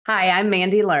Hi, I'm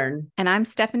Mandy Learn. And I'm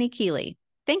Stephanie Keeley.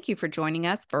 Thank you for joining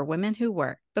us for Women Who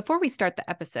Work. Before we start the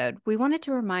episode, we wanted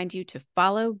to remind you to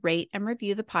follow, rate, and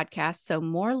review the podcast so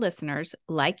more listeners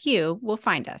like you will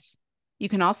find us. You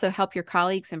can also help your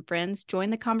colleagues and friends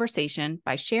join the conversation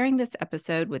by sharing this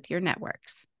episode with your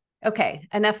networks. Okay,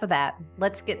 enough of that.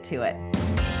 Let's get to it.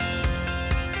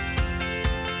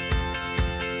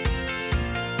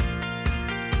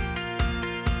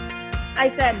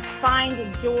 I said,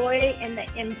 find joy in the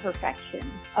imperfection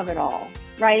of it all,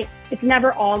 right? It's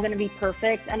never all going to be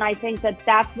perfect. And I think that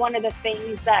that's one of the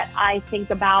things that I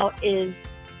think about is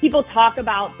people talk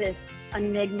about this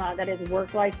enigma that is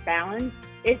work-life balance.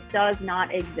 It does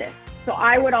not exist. So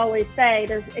I would always say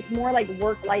it's more like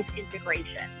work-life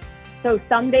integration. So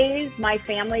some days my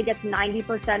family gets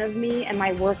 90% of me and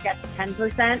my work gets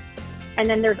 10%. And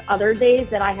then there's other days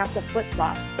that I have to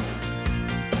flip-flop.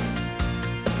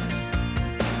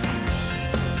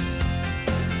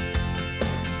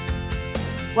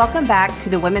 Welcome back to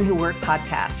the Women Who Work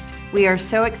podcast. We are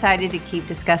so excited to keep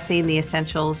discussing the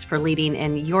essentials for leading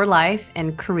in your life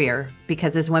and career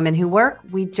because as women who work,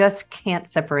 we just can't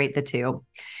separate the two.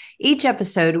 Each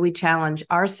episode, we challenge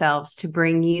ourselves to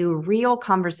bring you real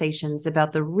conversations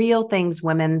about the real things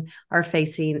women are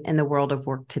facing in the world of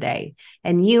work today.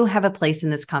 And you have a place in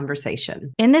this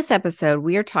conversation. In this episode,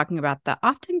 we are talking about the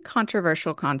often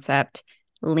controversial concept,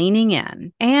 leaning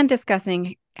in, and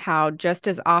discussing how just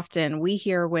as often we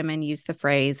hear women use the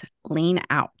phrase lean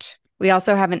out. We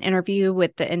also have an interview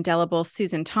with the indelible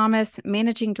Susan Thomas,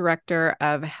 Managing Director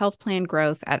of Health Plan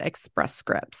Growth at Express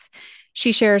Scripts.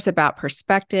 She shares about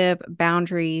perspective,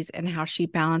 boundaries, and how she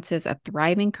balances a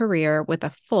thriving career with a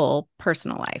full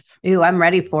personal life. Ooh, I'm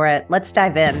ready for it. Let's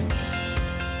dive in.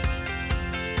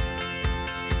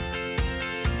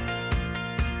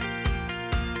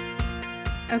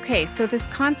 Okay, so this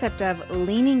concept of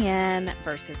leaning in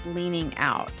versus leaning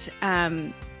out.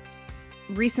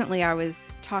 Recently, I was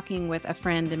talking with a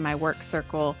friend in my work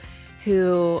circle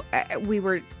who we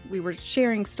were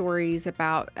sharing stories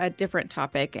about a different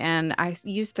topic, and I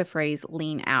used the phrase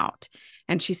lean out.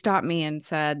 And she stopped me and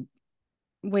said,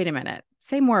 "Wait a minute,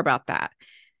 say more about that."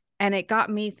 And it got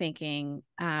me thinking,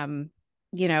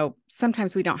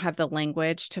 sometimes we don't have the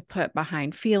language to put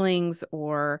behind feelings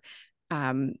or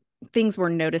things we're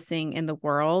noticing in the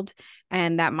world.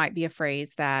 And that might be a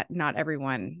phrase that not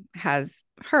everyone has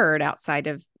heard outside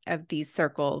of these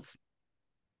circles.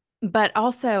 But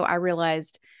also I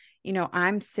realized,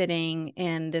 I'm sitting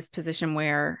in this position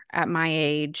where at my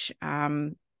age, at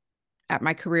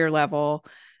my career level,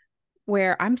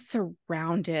 where I'm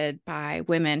surrounded by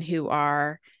women who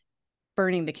are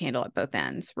burning the candle at both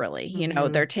ends, really.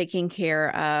 Mm-hmm. They're taking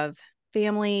care of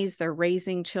families, they're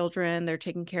raising children, they're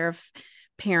taking care of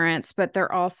parents, but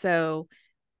they're also,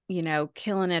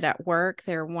 killing it at work.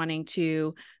 They're wanting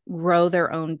to grow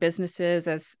their own businesses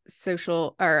as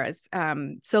social or as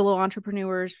solo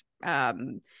entrepreneurs.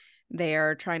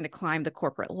 They're trying to climb the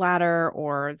corporate ladder,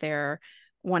 or they're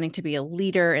wanting to be a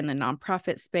leader in the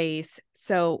nonprofit space.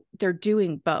 So they're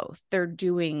doing both. They're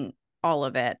doing all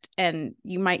of it. And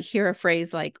you might hear a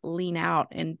phrase like lean out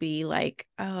and be like,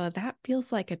 oh, that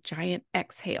feels like a giant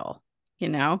exhale,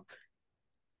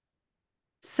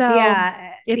 So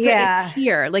Yeah. it's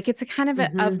here, like it's a kind of of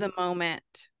Mm-hmm. the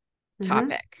moment Mm-hmm.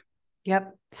 topic.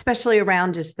 Yep. Especially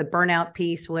around just the burnout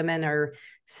piece. Women are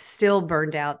still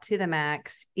burned out to the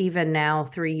max, even now,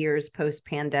 3 years post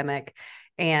pandemic.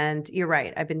 And you're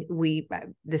right.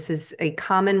 This is a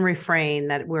common refrain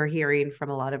that we're hearing from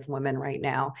a lot of women right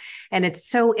now. And it's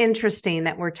so interesting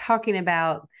that we're talking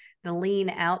about the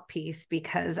lean out piece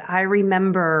because I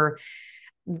remember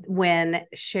when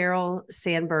Sheryl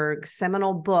Sandberg's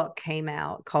seminal book came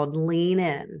out called Lean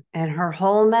In, and her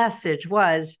whole message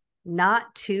was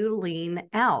not to lean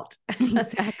out.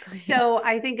 Exactly. So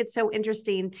I think it's so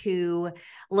interesting to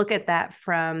look at that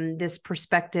from this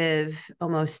perspective,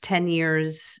 almost 10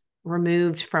 years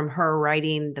removed from her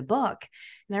writing the book.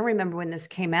 And I remember when this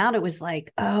came out, it was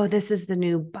like, oh, this is the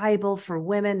new Bible for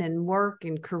women and work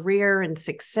and career and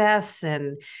success.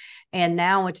 And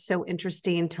now it's so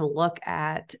interesting to look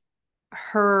at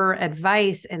her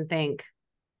advice and think,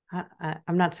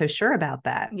 I'm not so sure about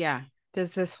that. Yeah.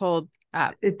 Does this hold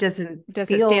up? It doesn't Does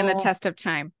it stand the feel. test of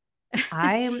time?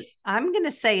 I'm going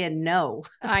to say a no.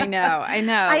 I know. I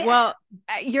know. I Well,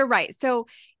 you're right. So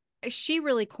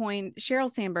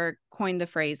Sheryl Sandberg coined the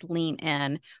phrase lean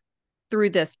in through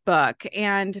this book.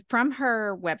 And from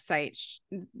her website,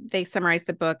 they summarize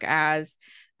the book as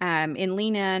in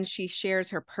Lean In, she shares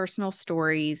her personal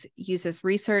stories, uses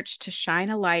research to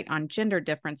shine a light on gender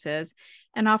differences,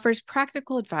 and offers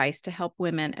practical advice to help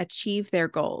women achieve their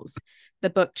goals.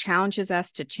 The book challenges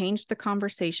us to change the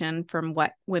conversation from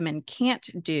what women can't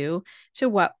do to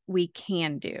what we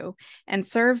can do, and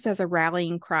serves as a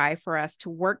rallying cry for us to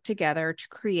work together to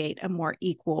create a more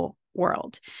equal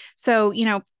world. So,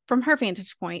 from her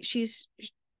vantage point, she's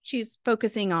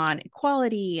focusing on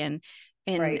equality and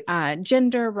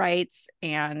gender rights,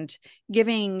 and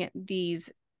giving these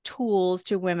tools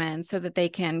to women so that they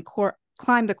can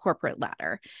climb the corporate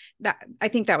ladder. That, I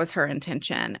think, that was her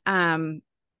intention.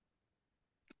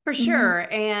 For sure.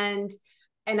 And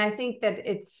I think that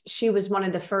she was one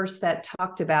of the first that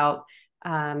talked about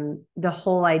the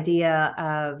whole idea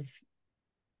of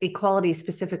equality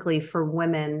specifically for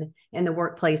women in the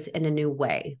workplace in a new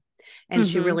way. And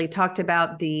she really talked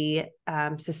about the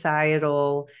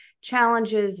societal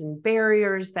challenges and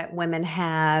barriers that women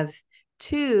have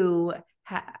to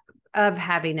of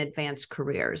having advanced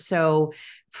careers. So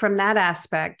from that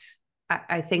aspect,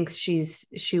 I think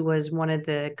she was one of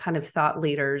the kind of thought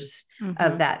leaders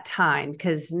of that time,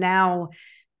 because now,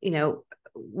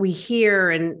 we hear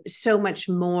and so much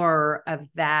more of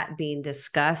that being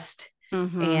discussed,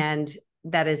 and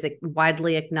that is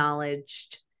widely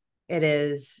acknowledged. It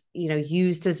is,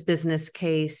 used as business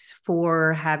case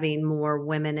for having more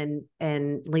women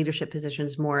in leadership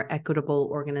positions, more equitable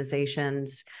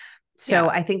organizations. So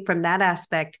I think from that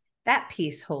aspect, that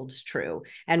piece holds true.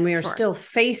 And we are still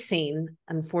facing,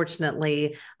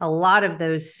 unfortunately, a lot of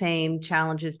those same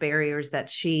challenges, barriers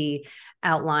that she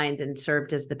outlined and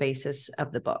served as the basis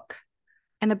of the book.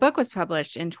 And the book was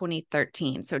published in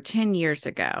 2013, so 10 years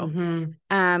ago.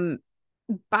 And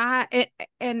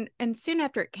soon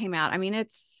after it came out, I mean,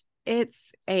 it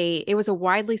was a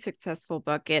widely successful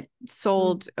book. It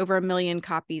sold over 1 million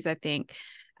copies, I think.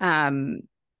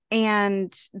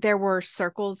 And there were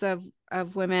circles of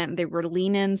women. They were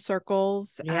Lean In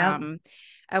circles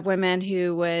of women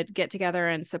who would get together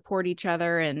and support each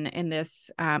other in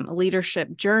this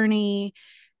leadership journey,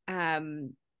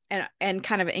 and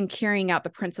kind of in carrying out the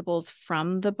principles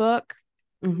from the book.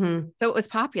 So it was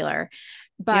popular,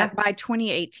 but by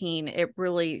 2018, it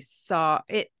really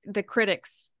the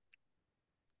critics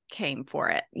came for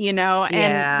it, and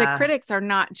the critics are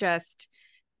not just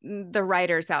the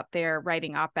writers out there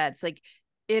writing op-eds. Like,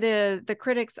 the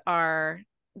critics are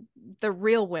the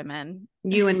real women.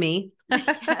 You and me.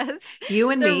 Yes.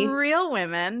 You and me. The real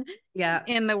women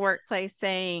in the workplace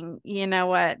saying, you know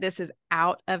what, this is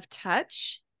out of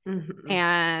touch,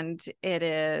 and it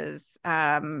is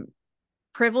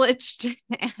privileged,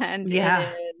 and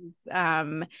it is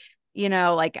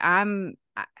like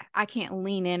I can't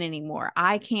lean in anymore.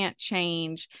 I can't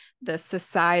change the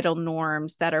societal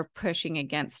norms that are pushing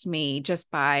against me just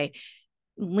by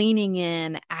leaning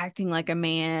in, acting like a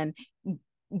man,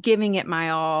 giving it my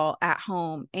all at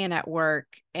home and at work.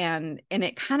 And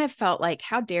it kind of felt like,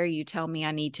 how dare you tell me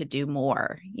I need to do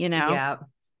more,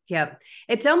 Yep.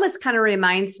 It almost kind of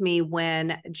reminds me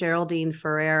when Geraldine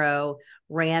Ferrero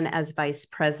ran as vice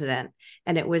president,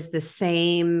 and it was the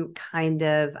same kind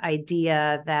of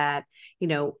idea that,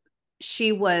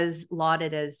 she was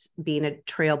lauded as being a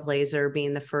trailblazer,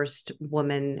 being the first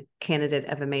woman candidate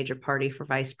of a major party for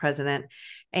vice president.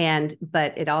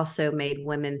 But it also made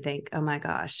women think, oh my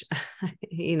gosh,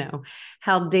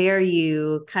 how dare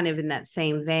you, kind of in that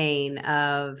same vein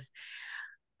of,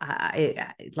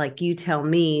 like, you tell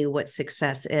me what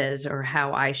success is or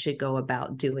how I should go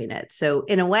about doing it. So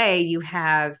in a way, you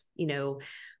have,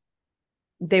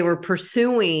 they were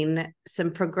pursuing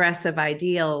some progressive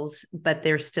ideals, but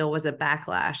there still was a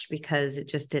backlash because it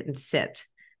just didn't sit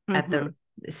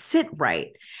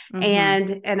right.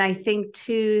 And I think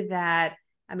too that,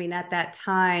 I mean, at that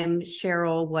time,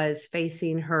 Sheryl was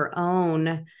facing her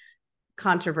own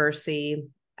controversy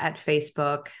at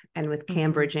Facebook and with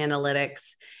Cambridge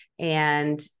Analytics.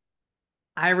 And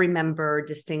I remember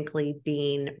distinctly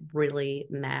being really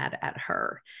mad at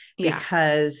her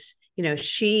because,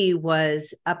 she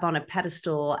was up on a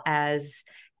pedestal as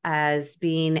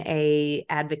being a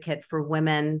advocate for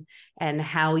women and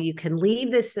how you can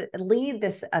lead this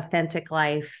authentic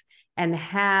life and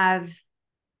have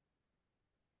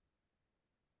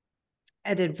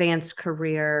an advanced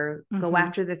career, go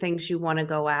after the things you want to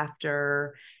go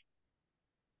after.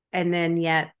 And then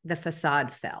yet the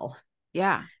facade fell.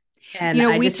 Yeah.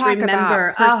 And we talk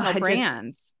about personal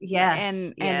brands.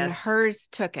 And hers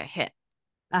took a hit.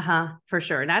 For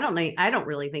sure. And I don't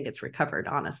really think it's recovered,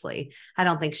 honestly. I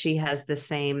don't think she has the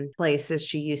same place as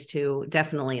she used to,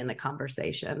 definitely in the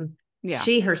conversation. Yeah.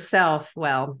 She herself,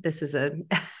 well, this is a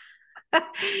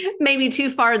maybe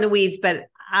too far in the weeds, but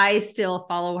I still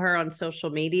follow her on social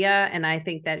media. And I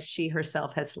think that she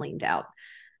herself has leaned out.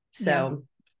 So,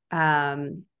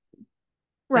 right.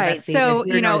 So,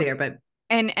 there, but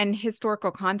and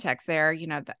historical context there,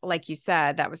 like you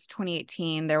said, that was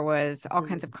 2018. There was all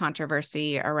kinds of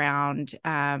controversy around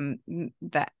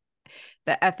the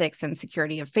ethics and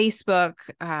security of Facebook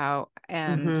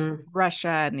and Russia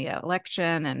and the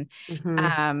election,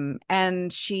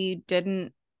 and she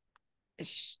didn't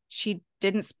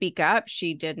speak up.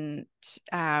 She didn't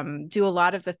do a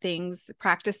lot of the things,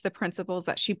 practice the principles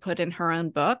that she put in her own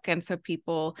book, and so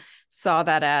people saw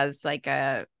that as like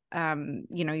a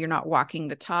you're not walking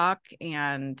the talk,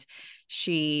 and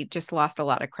she just lost a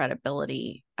lot of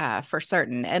credibility for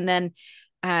certain. And then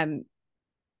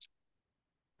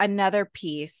another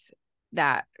piece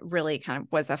that really kind of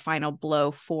was a final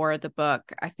blow for the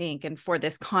book, I think, and for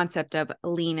this concept of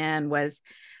lean in, was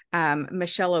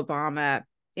Michelle Obama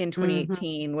in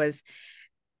 2018 was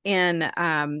in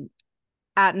at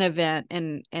an event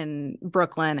in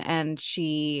Brooklyn, and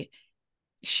she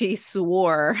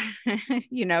swore,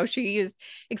 she used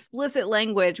explicit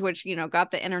language, which, got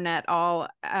the internet all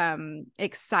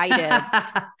excited.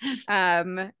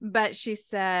 But she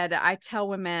said, I tell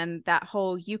women that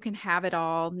whole, you can have it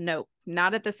all. Nope,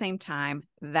 not at the same time.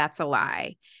 That's a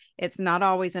lie. It's not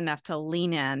always enough to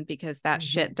lean in, because that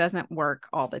shit doesn't work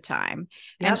all the time.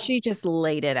 Yep. And she just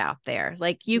laid it out there.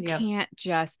 Like, you can't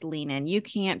just lean in. You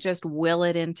can't just will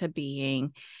it into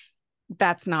being.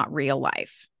 That's not real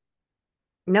life.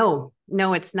 No,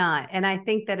 it's not. And I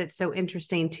think that it's so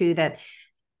interesting too, that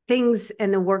things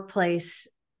in the workplace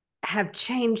have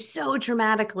changed so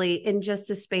dramatically in just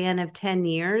a span of 10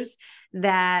 years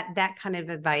that kind of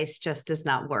advice just does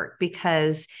not work.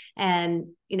 Because, and,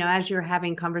 as you're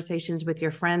having conversations with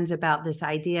your friends about this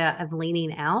idea of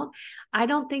leaning out, I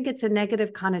don't think it's a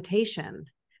negative connotation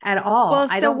at all. Well,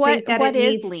 so I don't think that it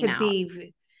needs to out?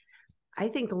 be. I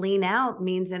think lean out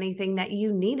means anything that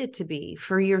you need it to be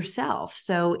for yourself.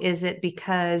 So is it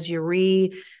because you're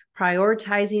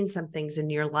reprioritizing some things in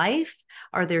your life?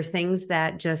 Are there things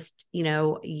that just,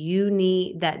 you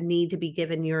need to be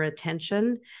given your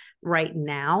attention right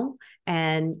now,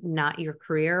 and not your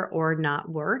career or not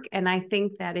work? And I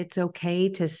think that it's okay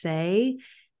to say,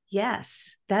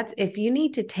 yes, that's, if you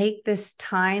need to take this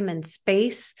time and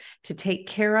space to take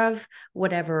care of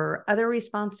whatever other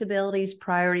responsibilities,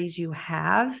 priorities you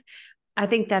have, I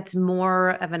think that's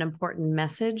more of an important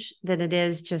message than it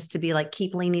is just to be like,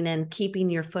 keep leaning in, keeping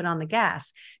your foot on the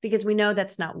gas, because we know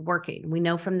that's not working. We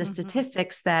know from the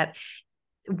statistics that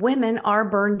women are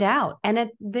burned out, and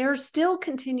they're still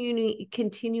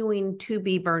continuing to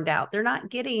be burned out. They're not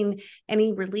getting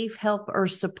any relief, help, or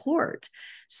support.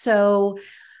 So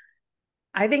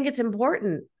I think it's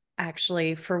important,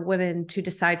 actually, for women to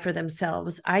decide for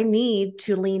themselves, I need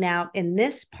to lean out in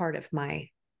this part of my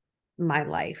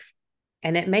life.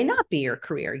 And it may not be your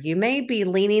career. You may be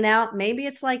leaning out. Maybe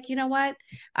it's like, you know what?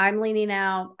 I'm leaning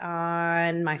out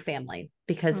on my family,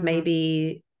 because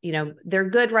maybe, they're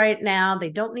good right now. They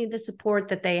don't need the support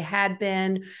that they had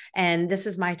been. And this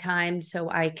is my time, so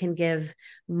I can give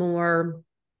more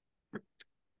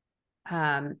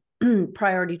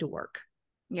priority to work.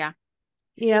 Yeah.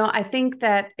 I think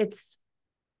that it's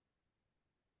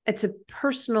a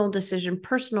personal decision,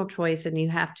 personal choice, and you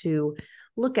have to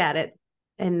look at it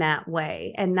in that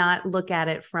way and not look at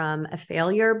it from a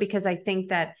failure. Because I think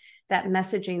that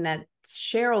messaging that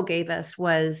Cheryl gave us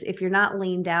was, if you're not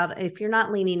leaning in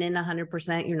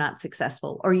 100%, you're not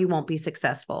successful, or you won't be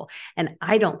successful. And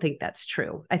I don't think that's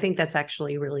true. I think that's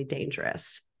actually really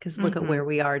dangerous, because look at where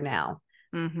we are now.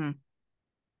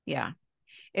 Yeah.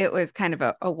 It was kind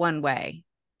of a one-way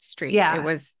street. Yeah. It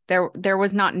was, there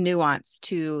was not nuance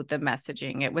to the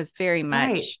messaging. It was very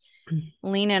much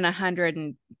lean in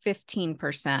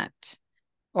 115%,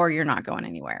 or you're not going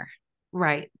anywhere.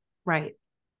 Right.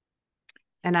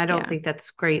 And I don't think that's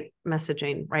great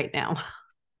messaging right now.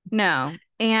 No.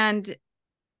 And,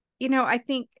 I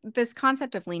think this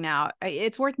concept of lean out,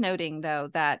 it's worth noting, though,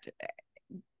 that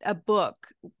a book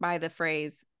by the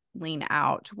phrase lean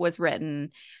out was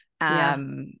written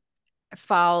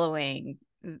following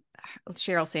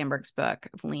Sheryl Sandberg's book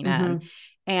of Lean In.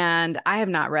 And I have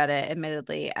not read it,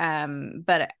 admittedly.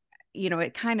 But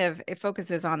it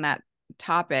focuses on that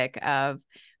topic of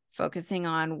focusing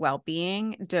on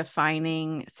well-being,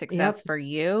 defining success for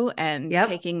you, and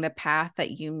taking the path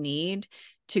that you need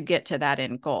to get to that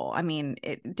end goal. I mean,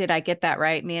 did I get that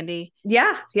right, Mandy?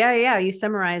 Yeah. You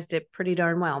summarized it pretty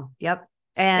darn well. Yep.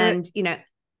 And,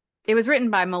 it was written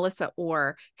by Melissa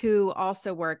Orr, who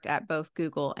also worked at both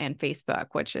Google and Facebook,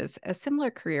 which is a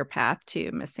similar career path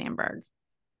to Miss Sandberg.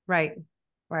 Right.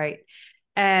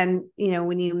 And,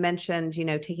 when you mentioned,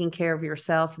 taking care of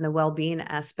yourself and the well-being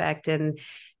aspect, and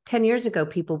 10 years ago,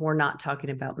 people were not talking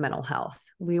about mental health.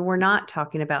 We were not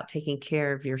talking about taking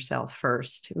care of yourself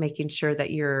first, making sure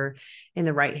that you're in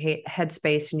the right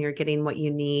headspace and you're getting what you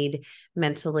need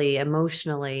mentally,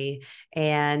 emotionally.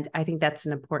 And I think that's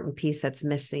an important piece that's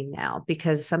missing now,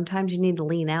 because sometimes you need to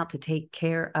lean out to take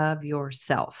care of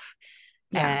yourself.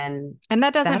 Yeah. And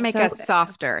that doesn't make us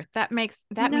softer. That means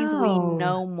we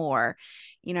know more,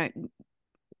 a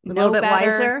little bit better,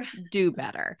 wiser, do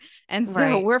better. And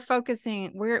so we're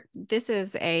focusing, this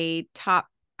is a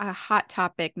hot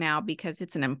topic now because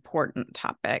it's an important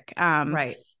topic.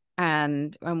 Right.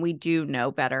 And we do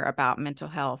know better about mental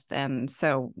health. And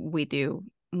so we do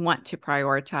want to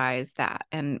prioritize that,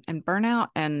 and burnout,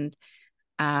 and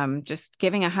just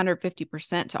giving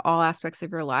 150% to all aspects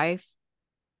of your life.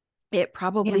 It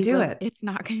probably it's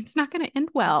not going to end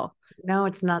well. No,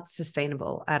 it's not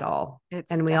sustainable at all.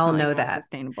 And we all know that.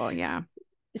 Sustainable. Yeah.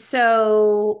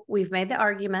 So we've made the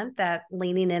argument that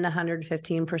leaning in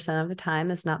 115% of the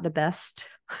time is not the best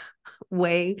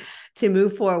way to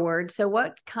move forward. So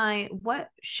what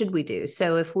should we do?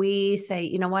 So if we say,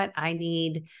 you know what, I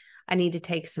need to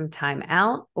take some time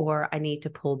out, or I need to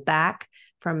pull back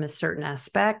from a certain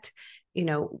aspect,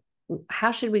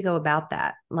 how should we go about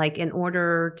that? Like, in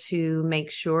order to make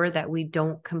sure that we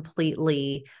don't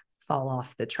completely fall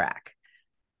off the track?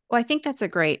 Well, I think that's a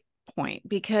great point,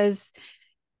 because,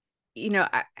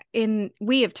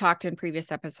 we have talked in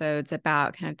previous episodes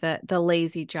about kind of the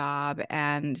lazy job.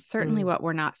 And certainly what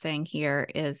we're not saying here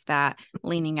is that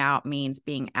leaning out means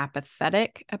being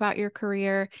apathetic about your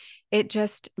career. It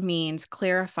just means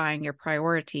clarifying your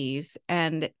priorities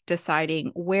and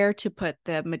deciding where to put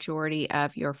the majority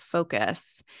of your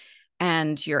focus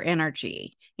and your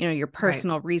energy, your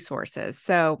personal resources.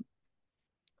 So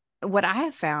what I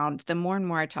have found, the more and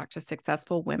more I talk to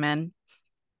successful women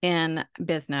in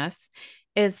business,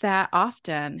 is that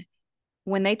often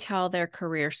when they tell their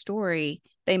career story,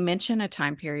 they mention a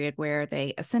time period where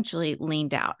they essentially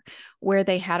leaned out, where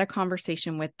they had a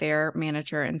conversation with their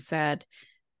manager and said,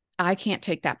 I can't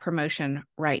take that promotion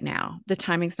right now. The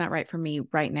timing's not right for me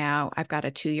right now. I've got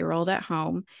a 2-year-old at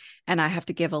home, and I have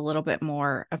to give a little bit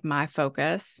more of my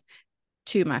focus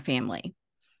to my family.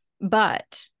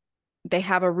 But they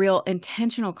have a real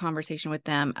intentional conversation with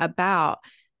them about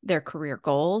their career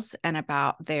goals and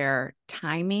about their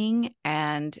timing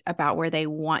and about where they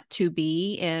want to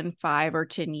be in 5 or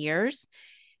 10 years.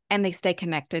 And they stay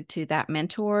connected to that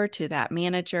mentor, to that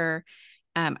manager.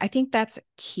 I think that's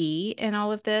key in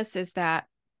all of this, is that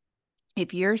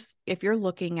if you're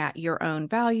looking at your own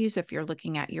values, if you're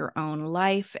looking at your own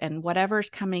life and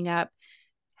whatever's coming up,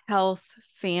 health,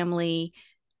 family,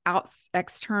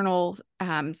 external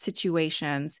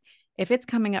situations, if it's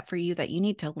coming up for you that you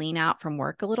need to lean out from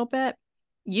work a little bit,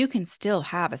 you can still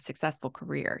have a successful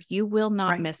career. You will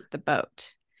not miss the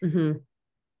boat. Mm-hmm.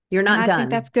 You're not done. I think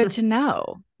that's good to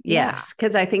know. Yes,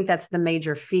 because I think that's the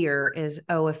major fear is,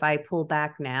 if I pull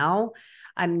back now,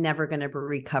 I'm never going to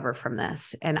recover from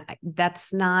this. And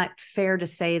that's not fair to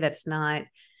say. That's not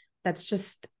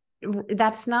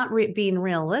being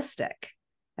realistic.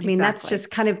 I mean, that's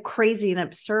just kind of crazy and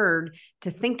absurd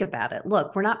to think about it.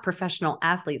 Look, we're not professional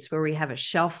athletes where we have a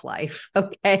shelf life,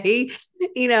 okay?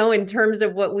 In terms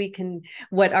of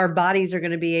what our bodies are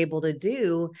going to be able to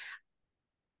do.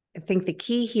 I think the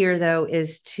key here, though,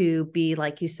 is to be,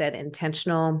 like you said,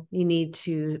 intentional. You need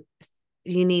to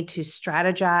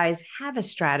strategize, have a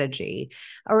strategy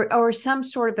or some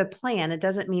sort of a plan. It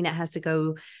doesn't mean it has to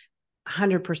go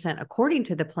 100% according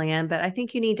to the plan, but I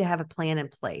think you need to have a plan in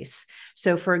place.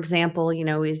 So for example,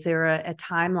 is there a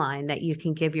timeline that you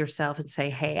can give yourself and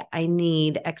say, hey, I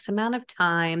need X amount of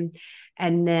time.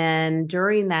 And then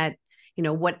during that,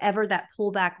 whatever that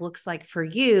pullback looks like for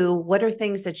you, what are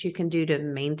things that you can do to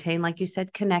maintain, like you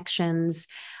said, connections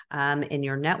in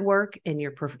your network, in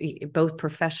your both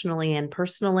professionally and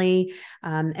personally,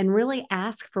 and really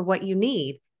ask for what you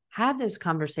need. Have those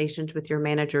conversations with your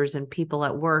managers and people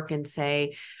at work and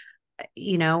say,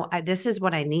 this is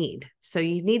what I need. So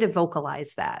you need to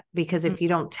vocalize that, because if you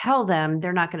don't tell them,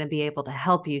 they're not going to be able to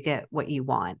help you get what you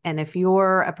want. And if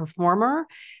you're a performer,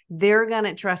 they're going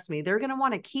to, trust me, they're going to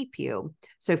want to keep you.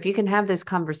 So if you can have those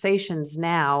conversations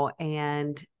now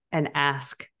and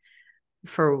ask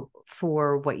for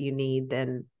what you need,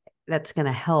 then that's going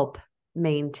to help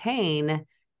maintain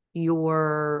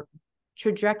your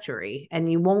trajectory, and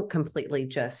you won't completely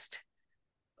just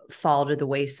fall to the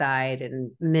wayside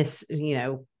and miss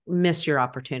your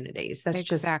opportunities. That's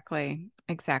exactly.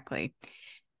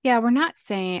 Yeah, we're not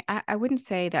saying, I wouldn't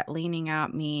say that leaning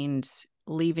out means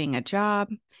leaving a job,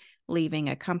 leaving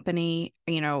a company,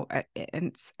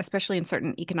 and especially in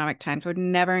certain economic times, would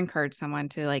never encourage someone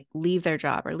to like leave their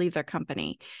job or leave their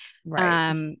company.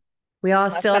 Right. We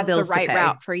all still have bills the right to pay.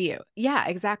 route for you. Yeah,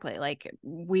 exactly. Like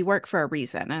we work for a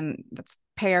reason, and let's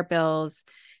pay our bills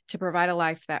to provide a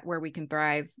life where we can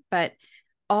thrive. But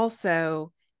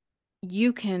also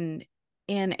you can,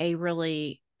 in a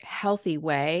really healthy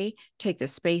way, take the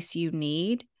space you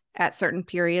need at certain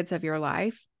periods of your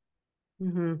life,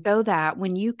 so that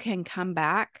when you can come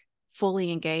back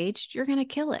fully engaged, you're going to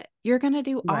kill it. You're going to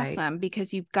do awesome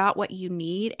because you've got what you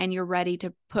need and you're ready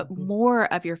to put more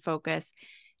of your focus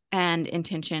and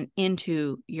intention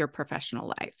into your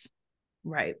professional life.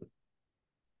 Right.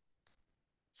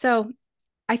 So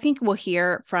I think we'll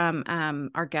hear from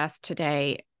our guest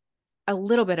today a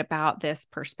little bit about this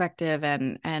perspective,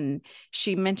 and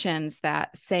she mentions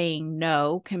that saying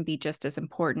no can be just as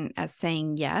important as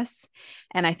saying yes.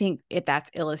 And I think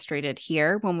that's illustrated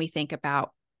here when we think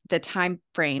about the time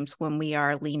frames when we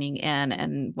are leaning in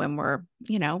and when we're,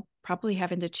 probably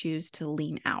having to choose to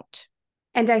lean out.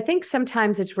 And I think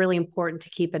sometimes it's really important to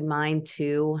keep in mind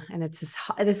too, and this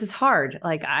is hard.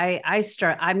 Like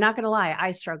I'm not going to lie,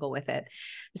 I struggle with it,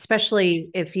 especially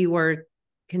if you were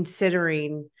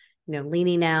considering,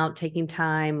 leaning out, taking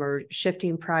time, or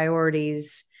shifting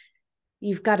priorities.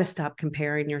 You've got to stop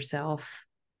comparing yourself.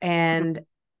 And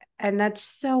that's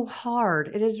so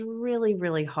hard. It is really,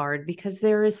 really hard because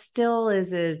there still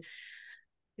is a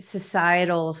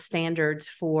societal standards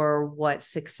for what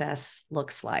success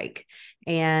looks like.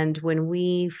 And when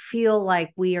we feel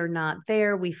like we are not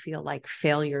there, we feel like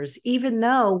failures, even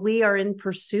though we are in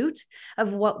pursuit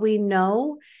of what we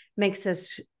know makes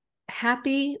us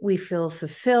happy. We feel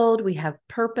fulfilled. We have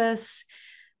purpose.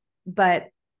 But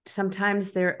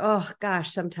sometimes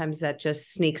sometimes that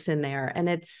just sneaks in there, and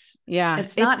it's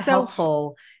not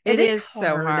helpful. It is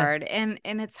so hard. And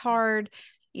it's hard,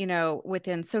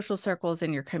 within social circles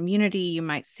in your community. You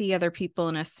might see other people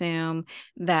and assume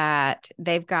that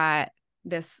they've got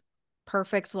this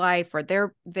perfect life, or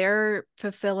they're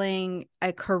fulfilling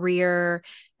a career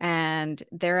and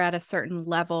they're at a certain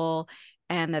level,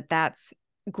 and that's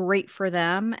great for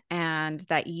them, and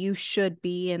that you should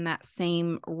be in that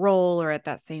same role or at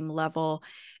that same level.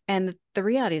 And the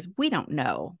reality is we don't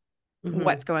know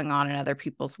what's going on in other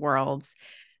people's worlds.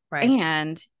 Right.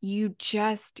 And you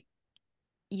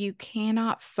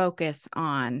cannot focus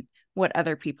on what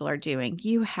other people are doing.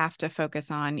 You have to focus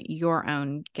on your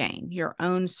own game, your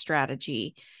own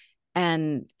strategy,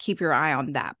 and keep your eye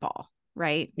on that ball.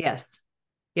 Right. Yes.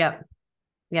 Yep.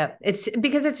 It's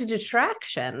because it's a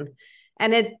distraction.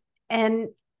 And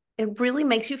it really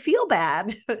makes you feel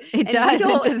bad. It does.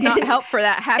 It does not help for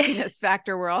that happiness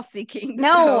factor we're all seeking.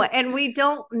 No, and we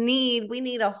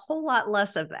need a whole lot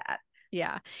less of that.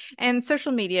 Yeah. And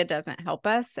social media doesn't help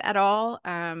us at all.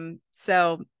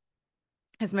 So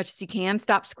as much as you can,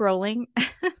 stop scrolling.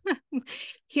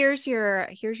 Here's your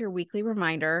weekly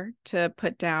reminder to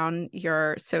put down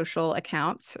your social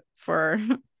accounts for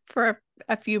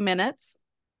a few minutes.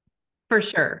 For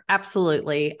sure.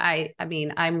 Absolutely. I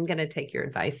mean, I'm going to take your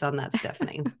advice on that,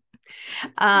 Stephanie.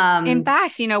 In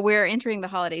fact, we're entering the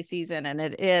holiday season, and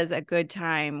it is a good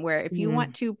time where if you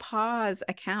want to pause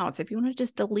accounts, if you want to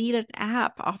just delete an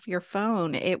app off your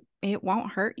phone, it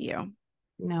won't hurt you.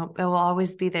 No, it will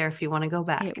always be there if you want to go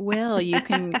back. It will. You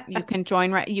can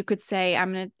join. Right. You could say,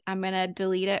 I'm going to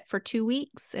delete it for 2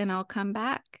 weeks and I'll come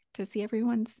back to see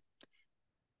everyone's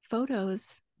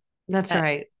photos. That's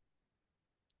right.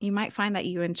 You might find that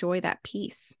you enjoy that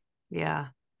piece. Yeah.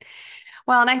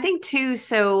 Well, and I think too,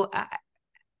 so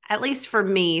at least for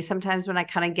me, sometimes when I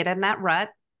kind of get in that rut,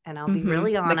 and I'll be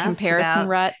really honest, the comparison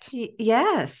rut.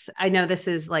 Yes. I know this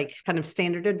is like kind of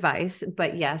standard advice,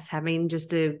 but yes, having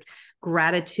just a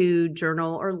gratitude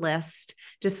journal or list,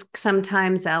 just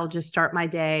sometimes I'll just start my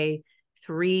day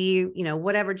 3,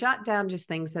 whatever, jot down just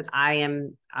things that I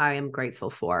am grateful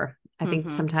for. I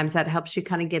think sometimes that helps you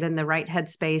kind of get in the right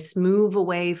headspace, move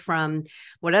away from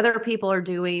what other people are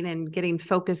doing and getting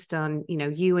focused on,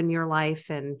 you and your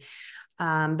life. And,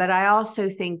 but I also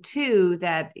think too,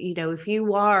 that, if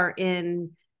you are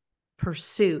in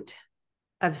pursuit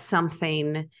of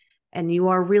something and you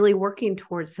are really working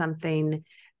towards something,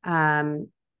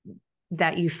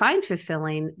 that you find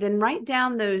fulfilling, then write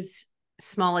down those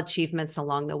small achievements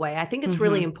along the way. I think it's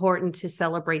really important to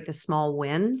celebrate the small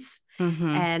wins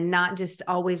and not just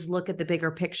always look at the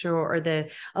bigger picture or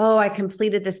oh, I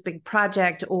completed this big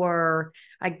project, or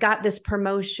I got this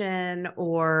promotion,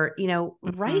 or,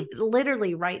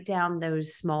 literally write down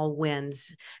those small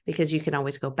wins, because you can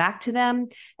always go back to them.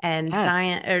 And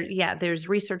there's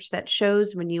research that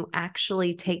shows when you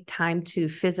actually take time to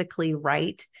physically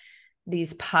write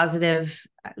these positive,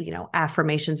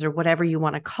 affirmations, or whatever you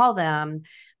want to call them.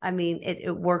 I mean,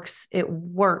 it works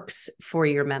for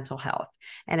your mental health,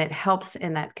 and it helps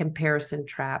in that comparison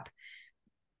trap.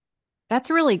 That's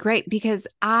really great, because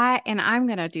I'm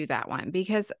going to do that one,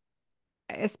 because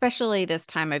especially this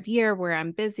time of year where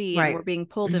I'm busy and we're being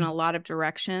pulled in a lot of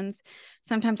directions,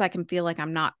 sometimes I can feel like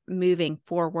I'm not moving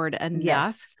forward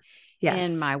enough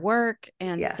in my work.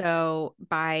 And so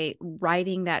by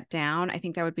writing that down, I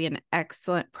think that would be an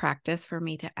excellent practice for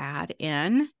me to add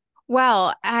in.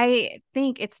 Well, I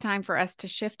think it's time for us to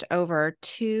shift over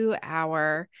to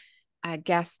our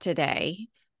guest today.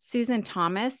 Susan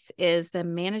Thomas is the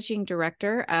Managing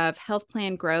Director of Health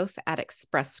Plan Growth at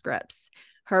Express Scripts.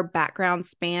 Her background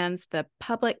spans the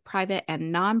public, private,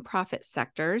 and nonprofit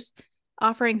sectors,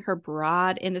 offering her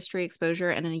broad industry exposure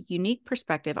and a unique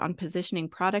perspective on positioning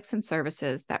products and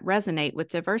services that resonate with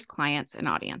diverse clients and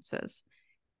audiences.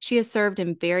 She has served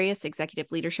in various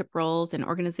executive leadership roles in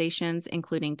organizations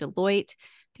including Deloitte,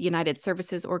 the United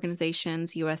Services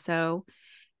Organizations, USO,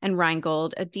 and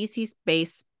Reingold, a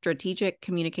DC-based strategic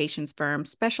communications firm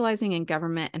specializing in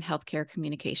government and healthcare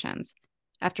communications.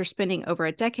 After spending over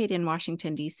a decade in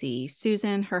Washington, D.C.,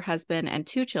 Susan, her husband, and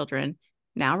 2 children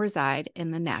now reside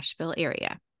in the Nashville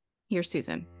area. Here's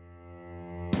Susan.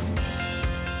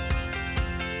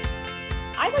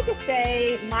 I like to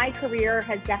say my career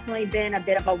has definitely been a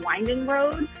bit of a winding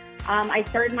road. I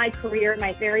started my career,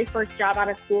 my very first job out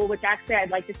of school, which actually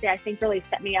I'd like to say I think really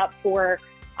set me up for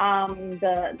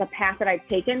the path that I've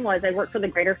taken. Was I worked for the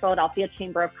Greater Philadelphia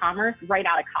Chamber of Commerce right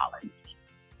out of college.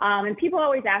 And people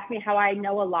always ask me how I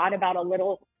know a lot about a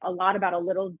little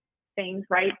things,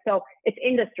 right? So it's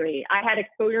industry. I had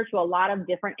exposure to a lot of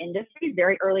different industries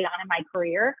very early on in my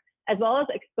career, as well as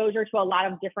exposure to a lot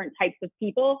of different types of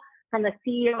people, from the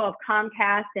CEO of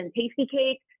Comcast and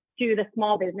Tastykake to the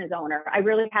small business owner. I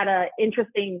really had an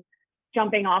interesting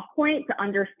jumping off point to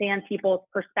understand people's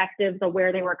perspectives of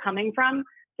where they were coming from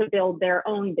to build their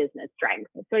own business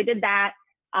strength. So I did that.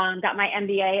 Got my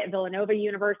MBA at Villanova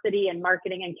University in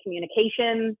marketing and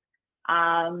communications.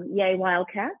 Yay,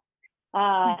 Wildcats.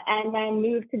 And then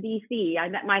moved to DC. I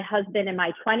met my husband in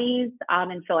my 20s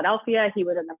in Philadelphia. He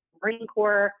was in the Marine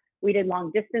Corps. We did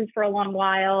long distance for a long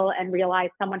while and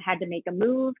realized someone had to make a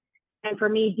move. And for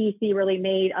me, DC really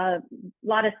made a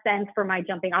lot of sense for my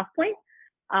jumping off point.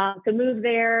 So moved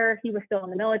there. He was still in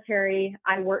the military.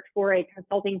 I worked for a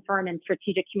consulting firm in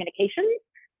strategic communications.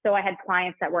 So I had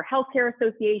clients that were healthcare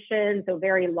associations, so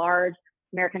very large,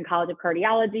 American College of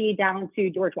Cardiology, down to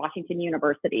George Washington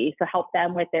University. So help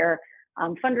them with their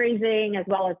fundraising, as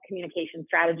well as communication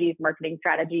strategies, marketing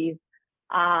strategies.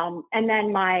 And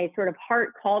then my sort of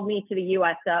heart called me to the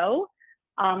USO.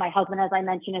 My husband, as I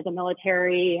mentioned, is a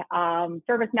military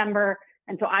service member.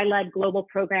 And so I led global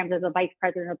programs as a vice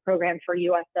president of programs for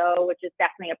USO, which is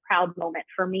definitely a proud moment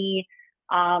for me.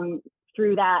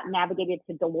 Through that, navigated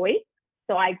to Deloitte.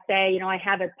 So I'd say, I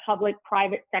have a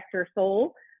public-private sector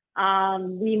soul.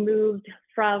 We moved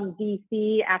from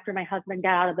DC after my husband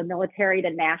got out of the military to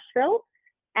Nashville.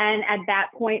 And at that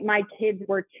point, my kids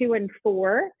were 2 and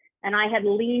 4, and I had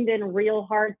leaned in real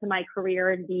hard to my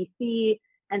career in DC.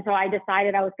 And so I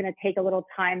decided I was going to take a little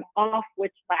time off,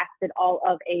 which lasted all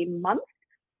of a month,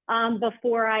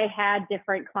 before I had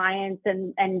different clients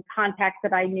and contacts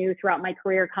that I knew throughout my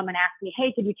career come and ask me,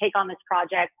 hey, could you take on this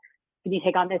project? Can you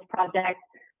take on this project?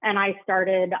 And I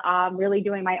started really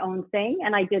doing my own thing.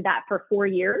 And I did that for 4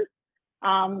 years.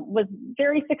 Was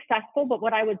very successful. But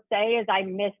what I would say is I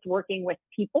missed working with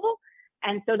people.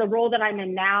 And so the role that I'm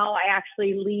in now, I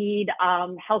actually lead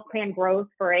health plan growth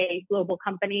for a global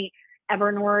company,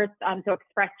 Evernorth. So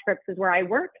Express Scripts is where I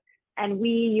work. And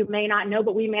you may not know,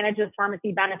 but we manage this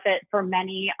pharmacy benefit for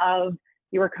many of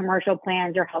your commercial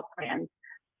plans, your health plans.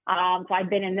 So I've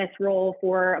been in this role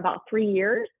for about 3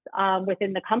 years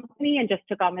within the company, and just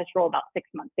took on this role about 6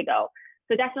 months ago.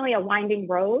 So definitely a winding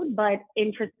road, but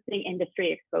interesting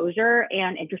industry exposure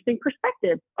and interesting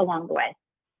perspective along the way.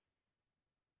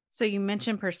 So you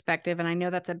mentioned perspective, and I know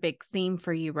that's a big theme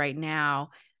for you right now.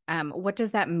 What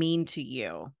does that mean to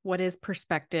you? What is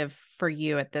perspective for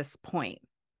you at this point?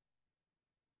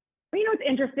 Well, it's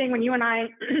interesting when you and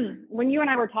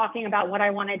I were talking about what I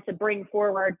wanted to bring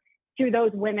forward to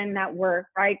those women that work,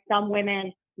 right? Some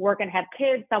women work and have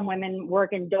kids. Some women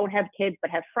work and don't have kids,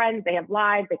 but have friends. They have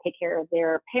lives. They take care of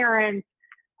their parents,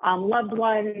 loved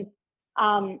ones.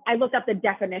 I looked up the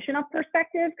definition of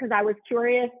perspective because I was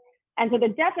curious. And so the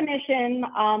definition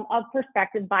of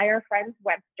perspective by our friend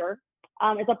Webster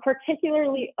is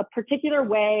a particular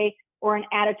way or an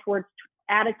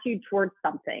attitude towards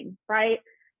something, right?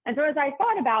 And so as I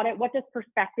thought about it, what does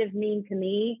perspective mean to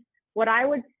me? What I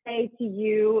would say to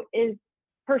you is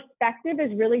perspective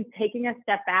is really taking a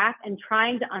step back and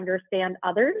trying to understand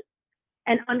others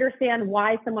and understand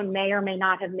why someone may or may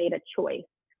not have made a choice.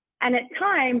 And at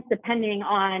times, depending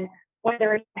on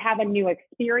whether you have a new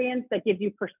experience that gives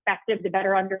you perspective to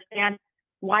better understand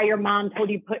why your mom told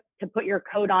you to put your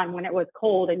coat on when it was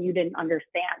cold and you didn't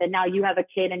understand. And now you have a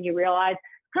kid and you realize,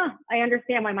 I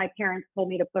understand why my parents told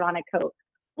me to put on a coat.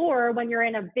 Or when you're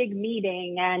in a big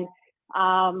meeting and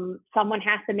someone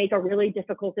has to make a really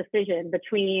difficult decision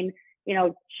between,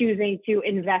 choosing to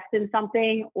invest in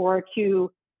something or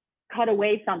to cut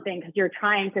away something because you're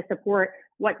trying to support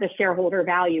what the shareholder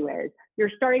value is.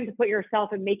 You're starting to put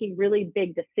yourself in making really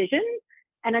big decisions.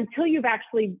 And until you've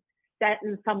actually set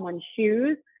in someone's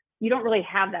shoes, you don't really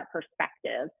have that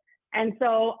perspective. And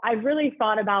so I've really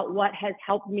thought about what has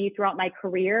helped me throughout my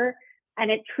career. And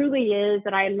it truly is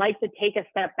that I like to take a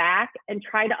step back and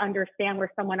try to understand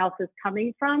where someone else is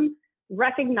coming from,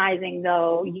 recognizing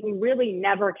though, you really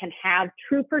never can have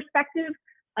true perspective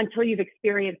until you've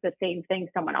experienced the same thing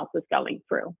someone else is going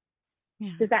through.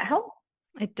 Yeah. Does that help?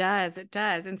 It does. It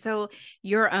does. And so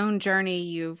your own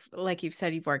journey, like you've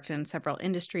said, you've worked in several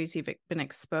industries, you've been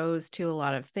exposed to a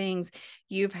lot of things.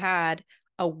 You've had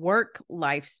a work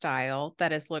lifestyle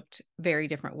that has looked very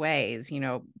different ways,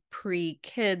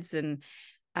 pre-kids and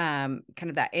kind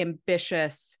of that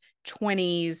ambitious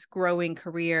 20s growing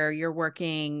career. You're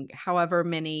working however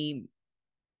many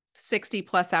 60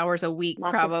 plus hours a week,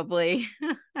 probably.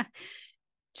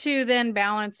 To then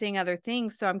balancing other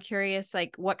things. So I'm curious,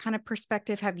 what kind of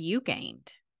perspective have you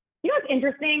gained? It's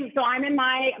interesting. So I'm in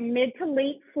my mid to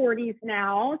late 40s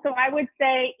now. So I would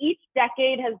say each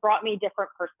decade has brought me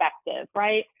different perspectives,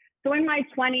 right? So in my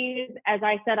 20s, as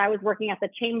I said, I was working at the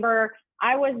chamber.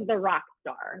 I was the rock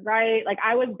star, right?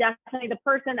 I was definitely the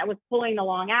person that was pulling the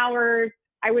long hours.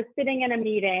 I was sitting in a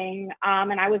meeting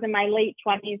and I was in my late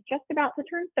 20s, just about to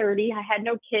turn 30. I had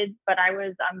no kids, but I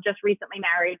was just recently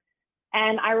married.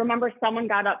 And I remember someone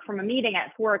got up from a meeting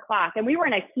at 4:00 and we were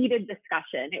in a heated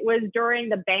discussion. It was during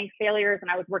the bank failures and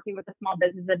I was working with the Small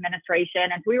Business Administration.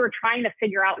 And we were trying to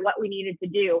figure out what we needed to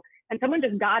do. And someone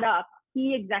just got up,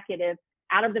 key executive,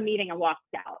 out of the meeting and walked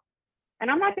out.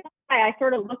 And I'm not going to lie, I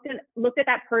sort of looked at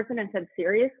that person and said,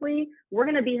 seriously, we're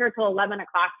going to be here till 11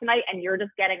 o'clock tonight and you're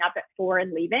just getting up at 4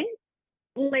 and leaving?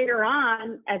 Later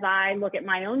on, as I look at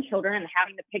my own children and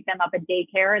having to pick them up at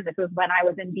daycare, and this was when I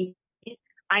was in DC,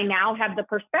 I now have the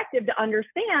perspective to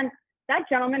understand that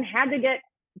gentleman had to get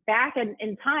back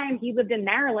in time. He lived in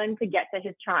Maryland to get to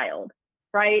his child,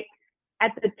 right?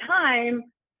 At the time,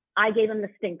 I gave him the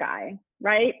stink eye,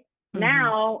 right? Mm-hmm.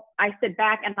 Now I sit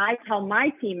back and I tell my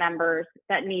team members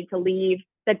that need to leave,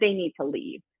 that they need to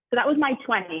leave. So that was my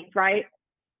 20s, right?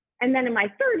 And then in my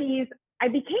 30s, I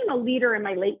became a leader in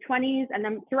my late 20s. And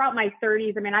then throughout my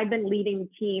 30s, I've been leading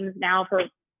teams now for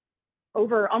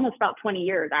over almost about 20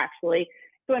 years, actually.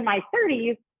 So in my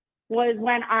 30s was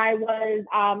when I was,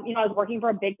 I was working for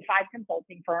a big 5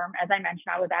 consulting firm. As I mentioned,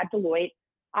 I was at Deloitte.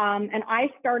 And I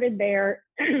started there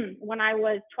when I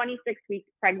was 26 weeks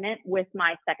pregnant with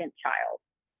my second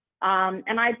child.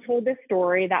 And I've told this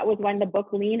story. That was when the book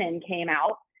Lean In came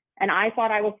out. And I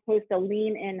thought I was supposed to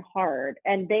lean in hard.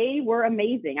 And they were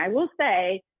amazing. I will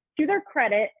say, to their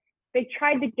credit, they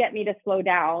tried to get me to slow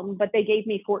down, but they gave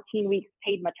me 14 weeks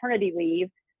paid maternity leave.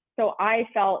 So I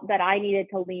felt that I needed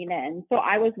to lean in. So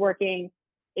I was working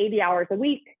 80 hours a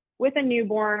week with a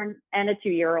newborn and a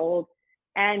 2-year-old.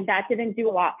 And that didn't do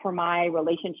a lot for my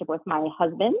relationship with my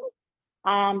husband.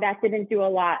 That didn't do a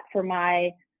lot for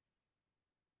my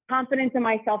confidence in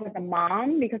myself as a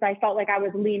mom, because I felt like I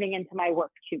was leaning into my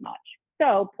work too much.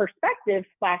 So perspective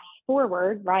flash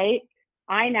forward, right?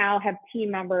 I now have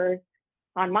team members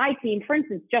on my team. For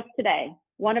instance, just today,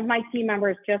 one of my team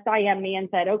members just IM'd me and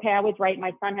said, okay, I was right.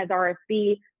 My son has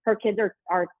RSV. Her kids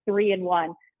are 3 and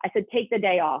 1. I said, take the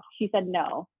day off. She said,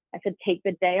 no. I said, take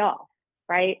the day off,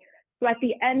 right? So at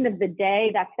the end of the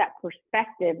day, that's that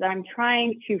perspective that I'm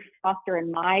trying to foster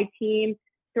in my team.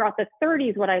 Throughout the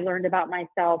 30s, what I learned about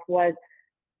myself was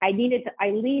I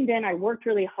leaned in, I worked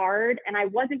really hard, and I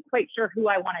wasn't quite sure who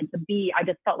I wanted to be. I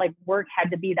just felt like work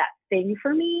had to be that thing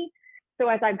for me. So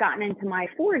as I've gotten into my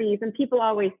 40s, and people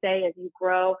always say as you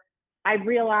grow, I've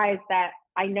realized that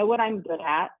I know what I'm good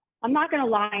at. I'm not going to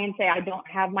lie and say I don't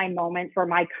have my moments where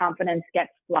my confidence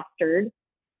gets flustered,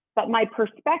 but my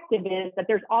perspective is that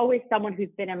there's always someone who's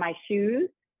been in my shoes.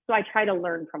 So I try to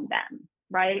learn from them,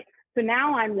 right? So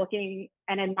now I'm looking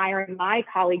and admiring my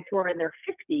colleagues who are in their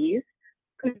 50s,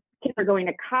 whose kids are going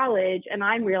to college, and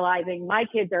I'm realizing my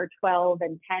kids are 12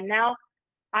 and 10 now.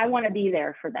 I want to be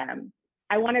there for them.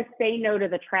 I want to say no to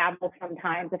the travel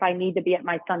sometimes if I need to be at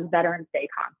my son's Veterans Day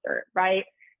concert, right?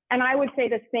 And I would say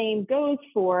the same goes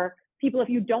for people if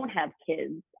you don't have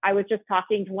kids. I was just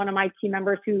talking to one of my team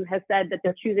members who has said that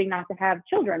they're choosing not to have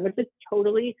children, which is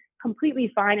totally,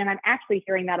 completely fine. And I'm actually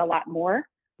hearing that a lot more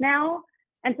now.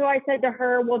 And so I said to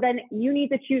her, well, then you need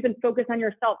to choose and focus on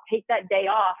yourself. Take that day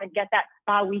off and get that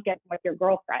spa weekend with your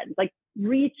girlfriend. Like,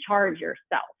 recharge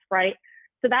yourself, right?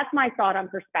 So that's my thought on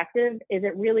perspective, is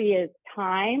it really is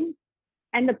time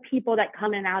and the people that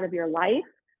come in and out of your life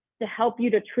to help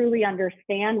you to truly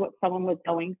understand what someone was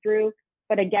going through.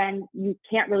 But again, you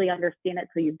can't really understand it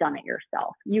till you've done it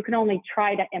yourself. You can only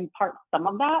try to impart some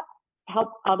of that to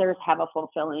help others have a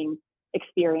fulfilling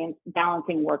experience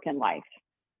balancing work and life.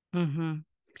 Mm-hmm.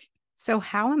 So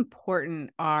how important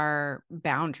are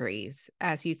boundaries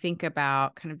as you think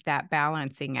about kind of that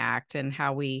balancing act and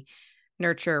how we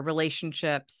nurture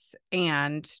relationships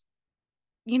and,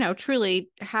 truly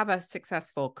have a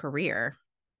successful career?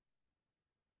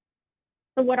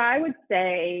 So what I would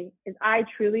say is I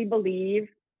truly believe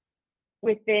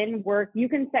within work, you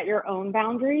can set your own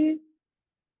boundaries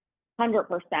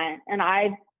 100%. And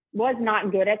I was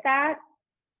not good at that.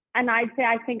 And I'd say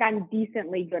I think I'm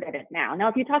decently good at it now. Now,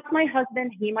 if you talk to my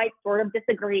husband, he might sort of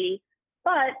disagree,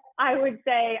 but I would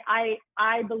say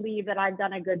I believe that I've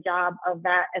done a good job of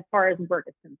that as far as work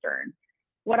is concerned.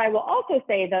 What I will also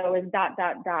say though is ...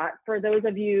 for those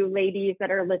of you ladies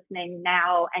that are listening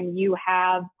now and you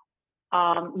have,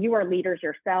 you are leaders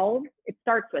yourselves, it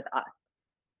starts with us,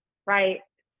 right?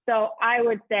 So I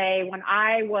would say when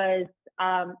I was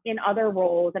in other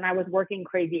roles and I was working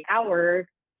crazy hours,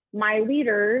 my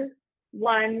leaders,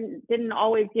 one, didn't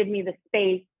always give me the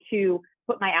space to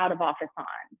put my out of office on,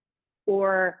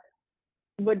 or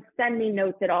would send me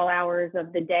notes at all hours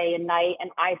of the day and night, and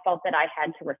I felt that I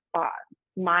had to respond.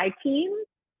 My team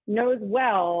knows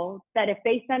well that if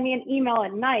they send me an email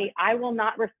at night, I will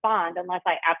not respond unless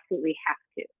I absolutely have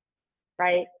to,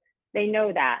 right? They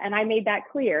know that. And I made that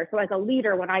clear. So as a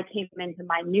leader, when I came into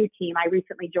my new team, I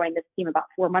recently joined this team about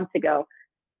 4 months ago,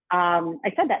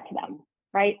 I said that to them,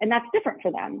 right? And that's different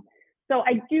for them. So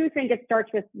I do think it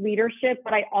starts with leadership,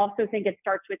 but I also think it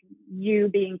starts with you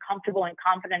being comfortable and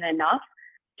confident enough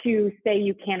to say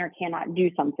you can or cannot do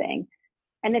something.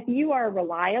 And if you are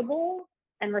reliable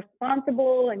and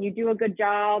responsible and you do a good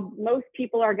job, most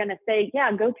people are going to say,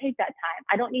 yeah, go take that time.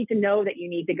 I don't need to know that you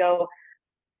need to go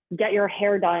get your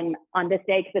hair done on this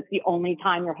day because it's the only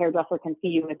time your hairdresser can see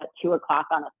you is at 2 o'clock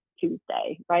on a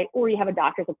Tuesday, right? Or you have a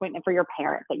doctor's appointment for your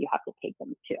parents that you have to take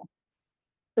them to.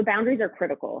 So boundaries are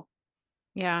critical.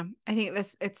 Yeah, I think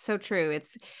it's so true.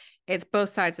 It's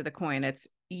both sides of the coin. It's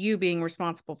you being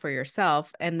responsible for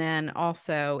yourself. And then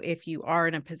also if you are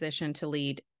in a position to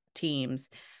lead teams,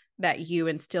 that you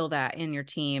instill that in your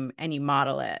team and you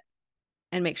model it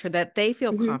and make sure that they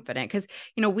feel confident. Because,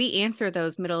 we answer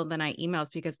those middle of the night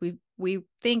emails because we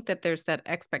think that there's that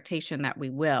expectation that we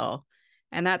will.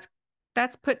 And that's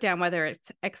put down, whether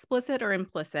it's explicit or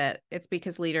implicit. It's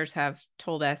because leaders have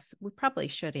told us we probably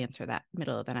should answer that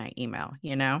middle of the night email,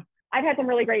 I've had some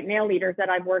really great male leaders that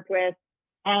I've worked with.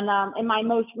 And in my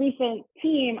most recent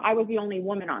team, I was the only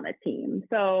woman on the team.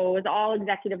 So it was all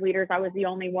executive leaders. I was the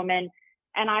only woman.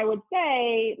 And I would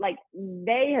say, like,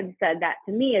 they had said that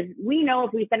to me, is we know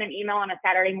if we send an email on a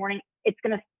Saturday morning, it's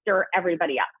going to stir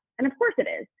everybody up. And of course it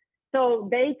is. So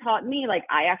they taught me, like,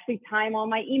 I actually time all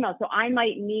my emails. So I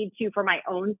might need to, for my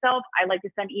own self, I like to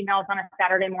send emails on a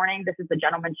Saturday morning. This is the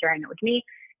gentleman sharing it with me.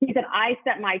 He said, I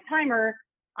set my timer.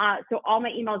 So all my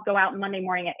emails go out Monday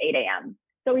morning at 8 a.m.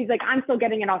 So he's like, I'm still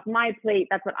getting it off my plate.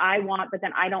 That's what I want. But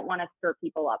then I don't want to stir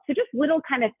people up. So just little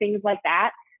kind of things like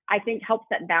that, I think help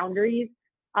set boundaries.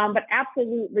 But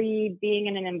absolutely being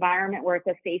in an environment where it's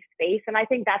a safe space. And I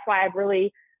think that's why I've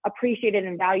really appreciated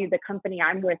and valued the company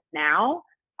I'm with now.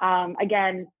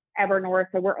 Again, Evernorth,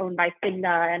 so we're owned by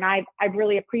Cigna. And I've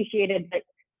really appreciated that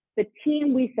the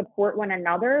team, we support one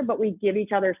another, but we give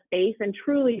each other space, and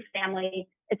truly family.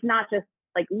 It's not just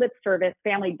like lip service.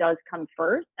 Family does come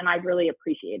first. And I've really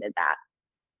appreciated that.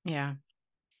 Yeah.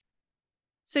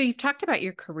 So you've talked about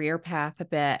your career path a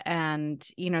bit, and,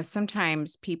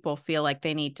 sometimes people feel like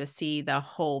they need to see the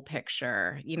whole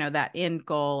picture, that end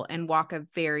goal, and walk a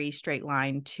very straight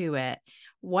line to it.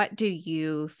 What do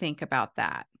you think about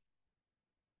that?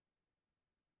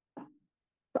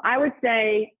 So I would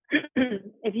say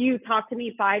if you talked to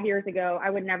me 5 years ago, I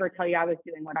would never tell you I was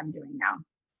doing what I'm doing now.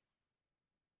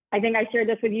 I think I shared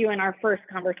this with you in our first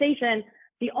conversation.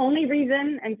 The only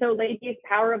reason, and so ladies,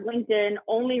 power of LinkedIn,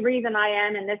 only reason I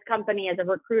am in this company as a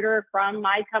recruiter from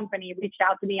my company reached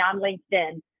out to me on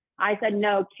LinkedIn. I said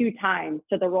no 2 times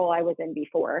to the role I was in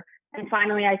before. And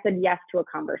finally, I said yes to a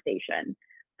conversation.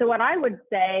 So what I would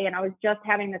say, and I was just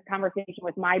having this conversation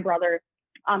with my brother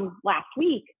last